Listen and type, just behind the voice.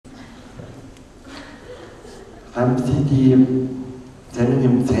Haben Sie die Sendung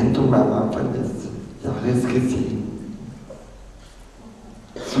im Zentrum am Anfang des Jahres gesehen?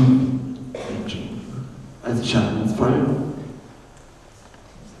 Zum Menschen als Schadensfall.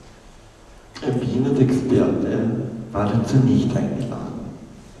 Ein Behindertenexperte war dazu nicht eingeladen.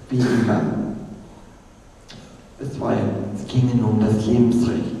 Wie immer. Es ging um das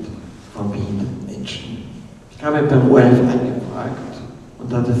Lebensrecht von behinderten Menschen. Ich habe beim ORF angefragt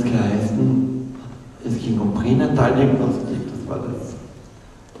und da hat es geheißen, es ging um Pränataldiagnostik, das war das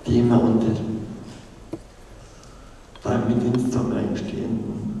Thema, und damit ins Zusammenhang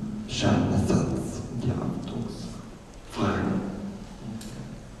stehenden Schadenersatz und die Haftungsfragen.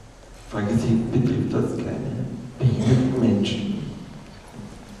 Frage Sie, betrifft das keine behinderten Menschen?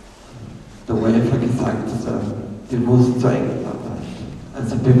 Der ORF hat gesagt, dass er bewusst so eingeladen hat.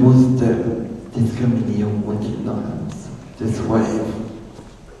 Also bewusste Diskriminierung und Ignoranz des ORF.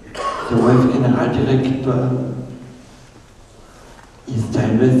 Der ORF-Generaldirektor ist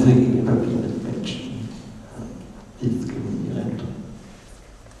teilweise gegenüber behinderten Menschen diskriminierend.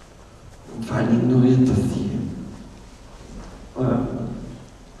 Und vor allem ignoriert er sie.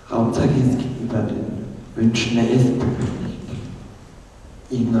 Hauptsache ist gegenüber den Wünschen der SPÖ nicht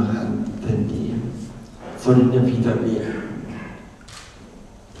ignorant, denn die sollen ja wieder wählen.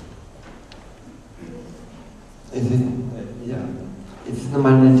 Es ist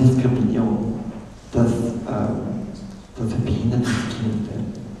normal eine Diskriminierung, dass ein behindertes Kind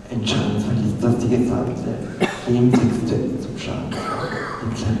ein Schadensfall ist, dass die gesamte Lebensexistenz zum Schadensfall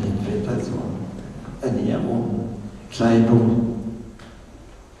deklariert wird, also Ernährung, Kleidung,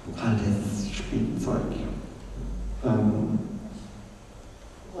 alles Spielzeug.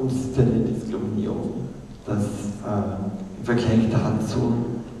 Und es ist eine Diskriminierung, dass im Vergleich dazu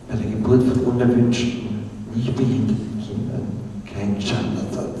bei der Geburt von unerwünschten, nicht behinderten Kindern kein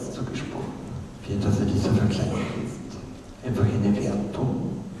Schadenersatz zugesprochen wird, also dieser Vergleich ist einfach eine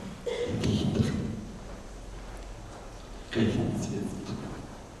Wertung, die nicht rechtens ist.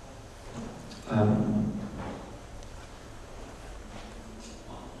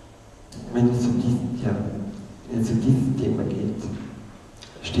 Wenn es um dieses Thema geht,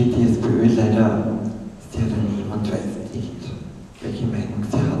 steht die SPÖ leider sehr daneben und weiß nicht, welche Meinung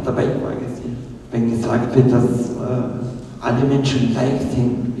sie hat. Aber ich frage sie, wenn gesagt wird, dass alle Menschen gleich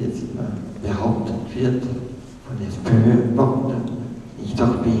sind, wie es immer behauptet wird von der SPÖ, warum dann nicht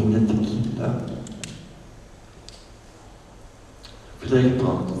auch behinderte Kinder? Vielleicht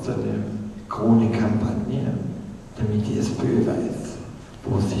braucht es eine Krone-Kampagne, damit die SPÖ weiß,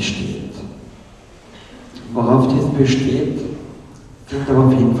 wo sie steht. Worauf die SPÖ steht, sind aber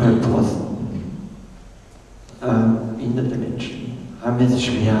auf jeden Fall Posten. Behinderte Menschen haben es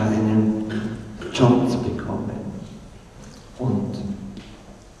schwer, einen Job zu bekommen. Und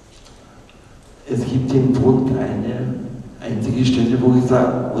es gibt im Bund eine einzige Stelle, wo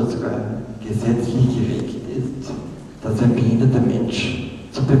sogar gesetzlich geregelt ist, dass ein behinderter Mensch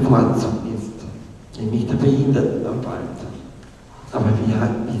zu bevorzugen ist, nämlich der Behindertenarbeit. Aber wie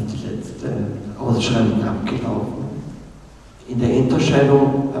ist die letzte Ausschreibung abgelaufen? In der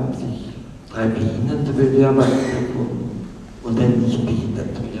Endausscheidung haben sich 3 behinderte Bewerber gefunden und ein nicht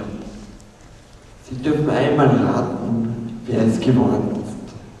behinderter Bewerber. Sie dürfen einmal raten, wer es geworden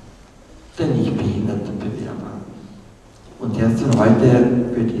ist. Der nicht behinderte Bewerber. Und der ist heute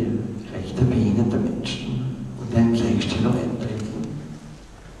für die Rechte behinderter Menschen und deren Gleichstellung eintreten.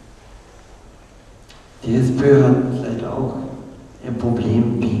 Die SPÖ hat leider auch ein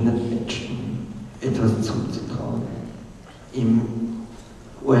Problem, behinderten Menschen etwas zuzutrauen. Im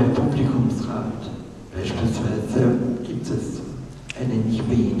ORF-Publikumsrat beispielsweise gibt es einen nicht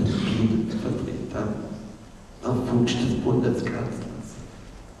behinderten Behindertenvertreter auf Wunsch des Bundeskanzlers.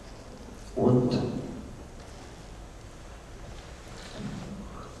 Und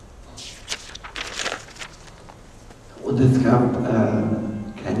es gab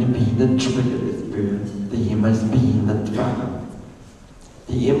keinen Behindertensprecher der SPÖ, der jemals behindert war.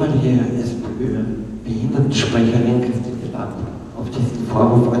 Die ehemalige SPÖ-Behindertensprecherin Christine Laden, auf diesen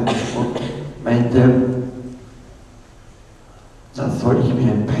Vorwurf angesprochen, meinte, da soll ich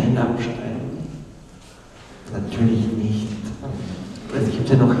mir ein Bein abschneiden. Natürlich nicht. Es gibt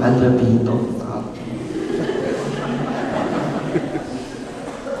ja noch andere Behinderungsarten.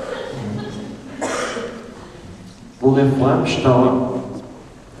 Wo Reformstau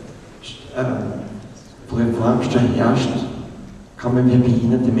herrscht, kommen wir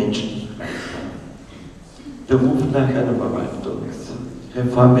behinderte Menschen nicht weiter. Der Ruf nach einer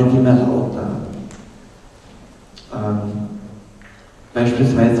Verwaltungsreform wird immer lauter.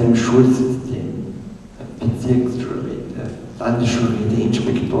 Beispielsweise im Schulsystem, Bezirksschulräte, Landesschulräte,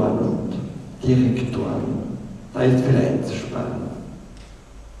 Inspektoren und Direktoren Da ist viel einzusparen.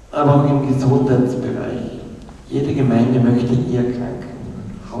 Aber auch im Gesundheitsbereich. Jede Gemeinde möchte ihr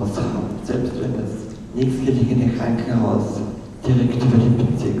Krankenhaus haben, selbst wenn das nächstgelegene Krankenhaus direkt über die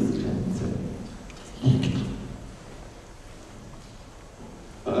Bezirksgrenze liegt.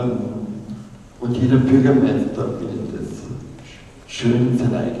 Und jeder Bürgermeister findet es schön,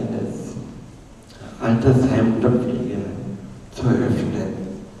 sein eigenes Altersheim oder Pflege zu eröffnen.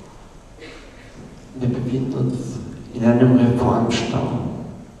 Wir befinden uns in einem Reformstau.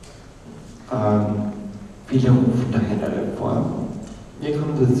 Viele rufen nach einer Reform. Mir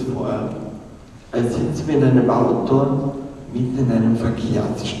kommt es vor, als sitzen wir in einem Auto mitten in einem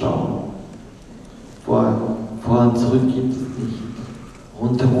Verkehrsstau. Vor und zurück gibt es nicht.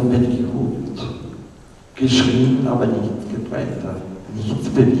 Rundherum wird gehupt, geschrien, aber nichts geht weiter. Nichts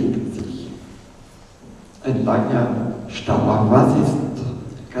bewegt sich. Ein langer Stau. Aber was ist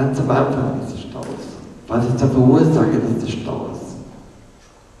ganz am Anfang dieses Staus? Was ist der Verursacher dieses Staus?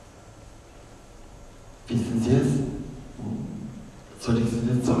 Wissen Sie es? Soll ich es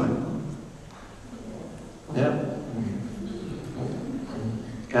Ihnen sagen? Ja.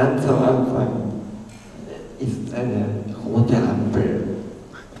 Ganz am Anfang ist eine rote Ampel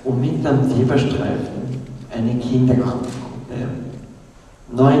und mitten am Zebrastreifen eine Kindergartengruppe.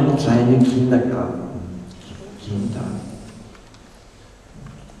 9 kleine Kindergartenkinder.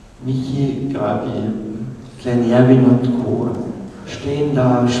 Michi, Gabi, Klein Erwin und Co. stehen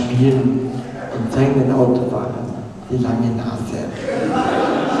da, spielen und zeigen den Autofahrern die lange Nase.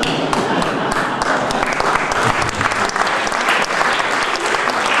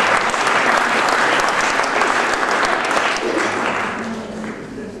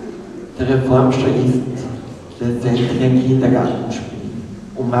 Der Reformstau ist letztendlich ein Kindergartenspiel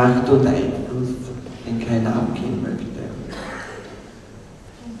um Macht und Einfluss, den keiner abgeben möchte.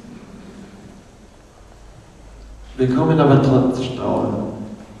 Wir kommen aber trotz Stau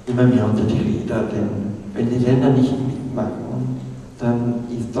immer mehr unter die Räder, denn wenn die Länder nicht mitmachen, dann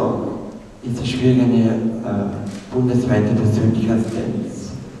ist es schwierig, eine bundesweite persönliche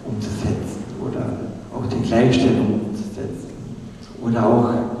Assistenz umzusetzen oder auch die Gleichstellung umzusetzen oder auch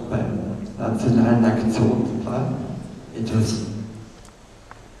beim nationalen Aktionsplan etwas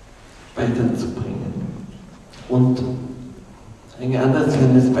weiterzubringen. Und ein anderes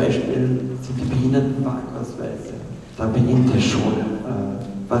schönes Beispiel sind die Behindertenparkausweise. Da beginnt es schon.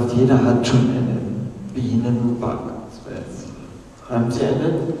 Fast jeder hat schon einen Behindertenparkausweis. Haben Sie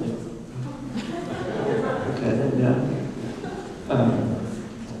einen? Keinen, ja.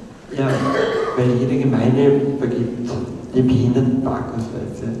 Ja, weil jede Gemeinde vergibt die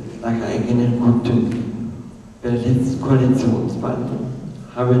Behindertenparkausweise nach eigenen Gutdünken. Bei der letzten Koalitionsverhandlung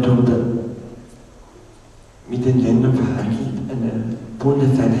habe ich mit den Ländern verhandelt, eine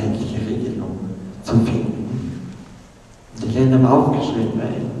bundeseinheitliche Regelung zu finden. Die Länder haben aufgeschrieben,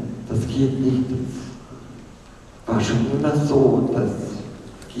 nein, das geht nicht. Das war schon immer so, das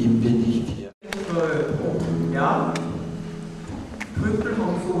geben wir nicht her. Ja, Krüppel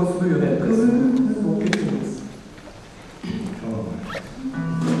haben sowas früher nicht gesehen, so geht es.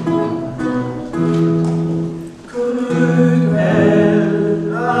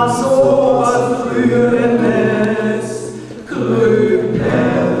 Krüppel haben sowas Rührendes, Krüppel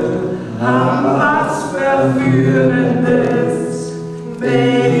haben was Verführendes,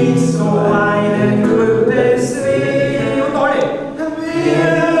 wenn ich so eine Krüppel sehe und alle, wird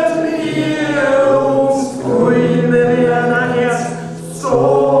mir ums grüne Wernerherz so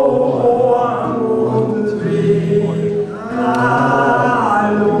warm und weh.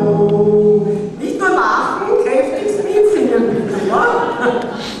 Hallo. Nicht nur lachen, kräftigst mitsingen bitte, ja?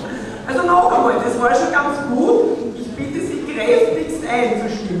 Also noch einmal, das war schon ganz gut. Ich bitte Sie kräftigst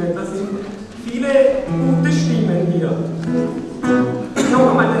einzustimmen. Das sind viele gute Stimmen hier. Noch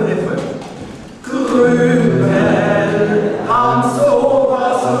einmal den Refrain. Grünen haben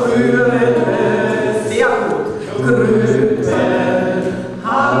sowas Rührendes. Sehr gut. Grünen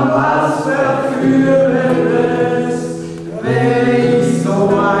haben was Verführendes. Wenn ich so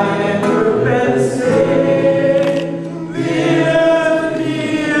einen Krüppel sehe, wird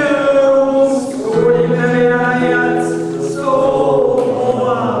mir ums grüne Herz so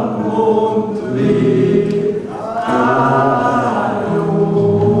warm und weh. Hallo.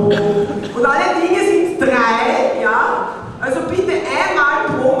 Und alle Dinge sind 3, ja? Also bitte einmal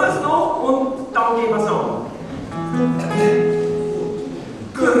proben wir es noch und dann gehen wir es an.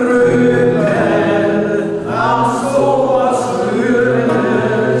 Grüne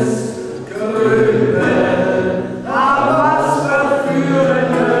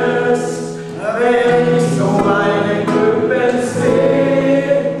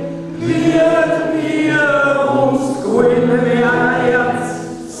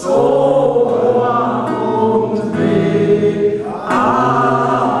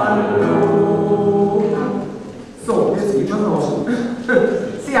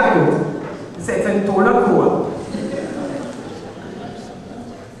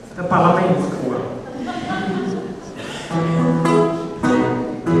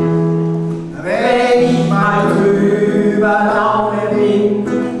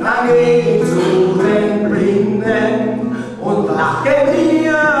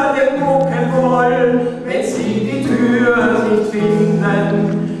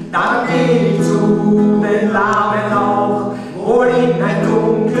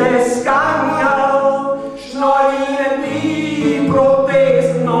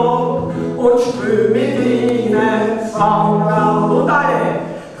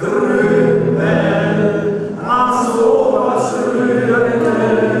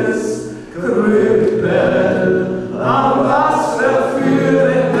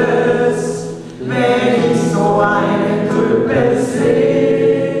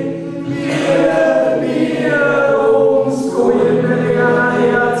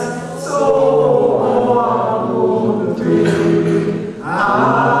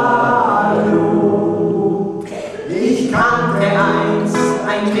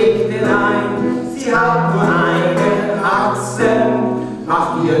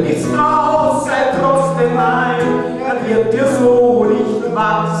Mach dir nichts draus, sei trotzdem mein, er wird dir so nicht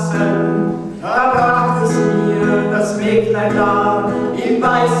wachsen. Da bracht es mir das Mägdlein da im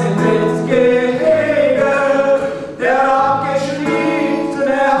weißen Weltgehege, der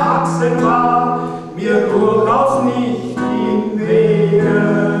abgeschnittene Haxen war mir durchaus nicht im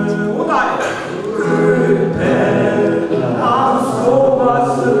Wege. Und ein Rüpel, ach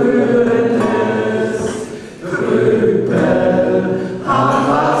sowas Rührendes, Rüpel, ach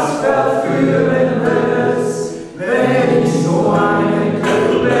was Verführendes, wenn ich so einen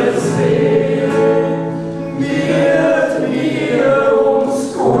Köppel sehe, wird mir ums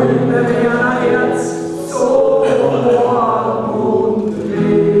grüne Herz so warm und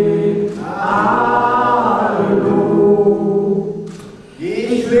weh. Hallo,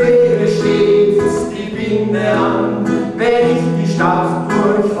 ich lege stets die Binde an, wenn ich die Stadt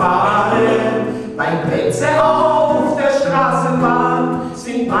durchfahre. Mein Plätze auf der Straßenbahn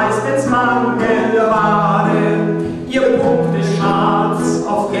sind meistens Mangelware. Ihr Punkt ist schwarz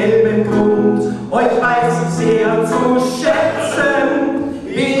auf gelbem Grund, euch weiß ich sehr zu schätzen.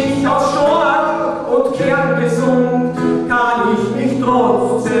 Bin ich aus Schork und kerngesund, kann ich mich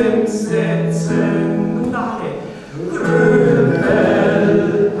trotzdem setzen. Und alle Grünen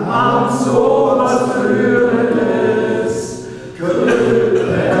haben sowas Rührendes, Grünen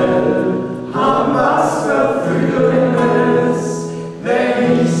haben was Verführendes, wenn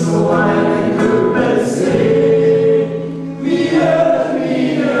ich so einen Küppel sehe, wird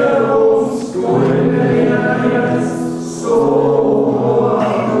mir ums grüne Herz so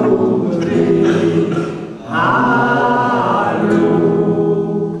warm und weh. Hallo,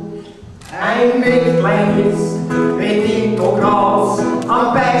 ein Mägdlein ist Benito Kraus, am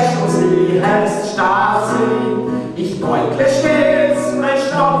Beischelsee heißt Stasi. Ich deutle stets mein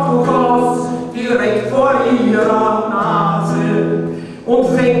Staubtuch aus, direkt vor ihrer Nase. Und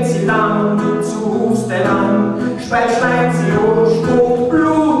fängt sie dann zu husten an, speichleit sie und spuckt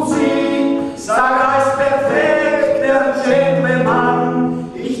Blut sie. Sag als perfekter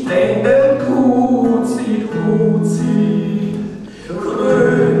Gentleman, ich denk den Kuzi.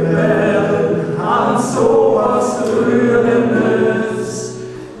 Grübel an sowas Rührendes,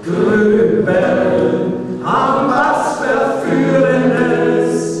 Grübel an was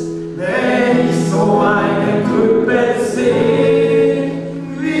Verführendes, wenn ich so einen Krüppel sehe,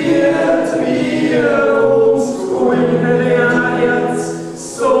 wird mir ums grüne Herz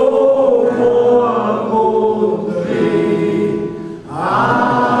so warm und weh.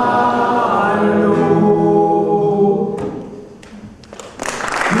 Hallo.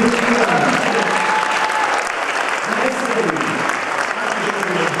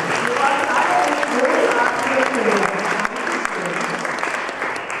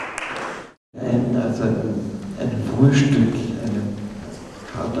 Ein Frühstück, ein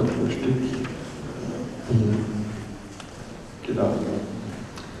Katerfrühstück, genau.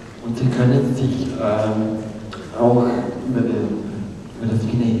 Und Sie können sich auch über das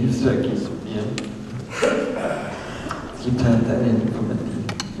Wiener Hilfswerk informieren. Es gibt halt einen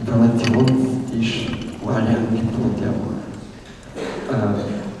Informationstisch, wo alle Angebote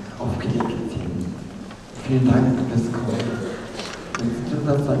auch aufgelegt sind. Vielen Dank fürs Kommen. Willst du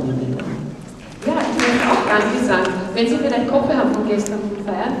was sagen, Helene? Ja, ich möchte auch Danke sagen. Wenn Sie vielleicht Kopf haben von gestern vom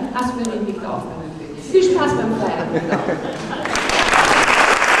Feiern, hast du den nicht aufgenommen. Viel Spaß beim Feiern.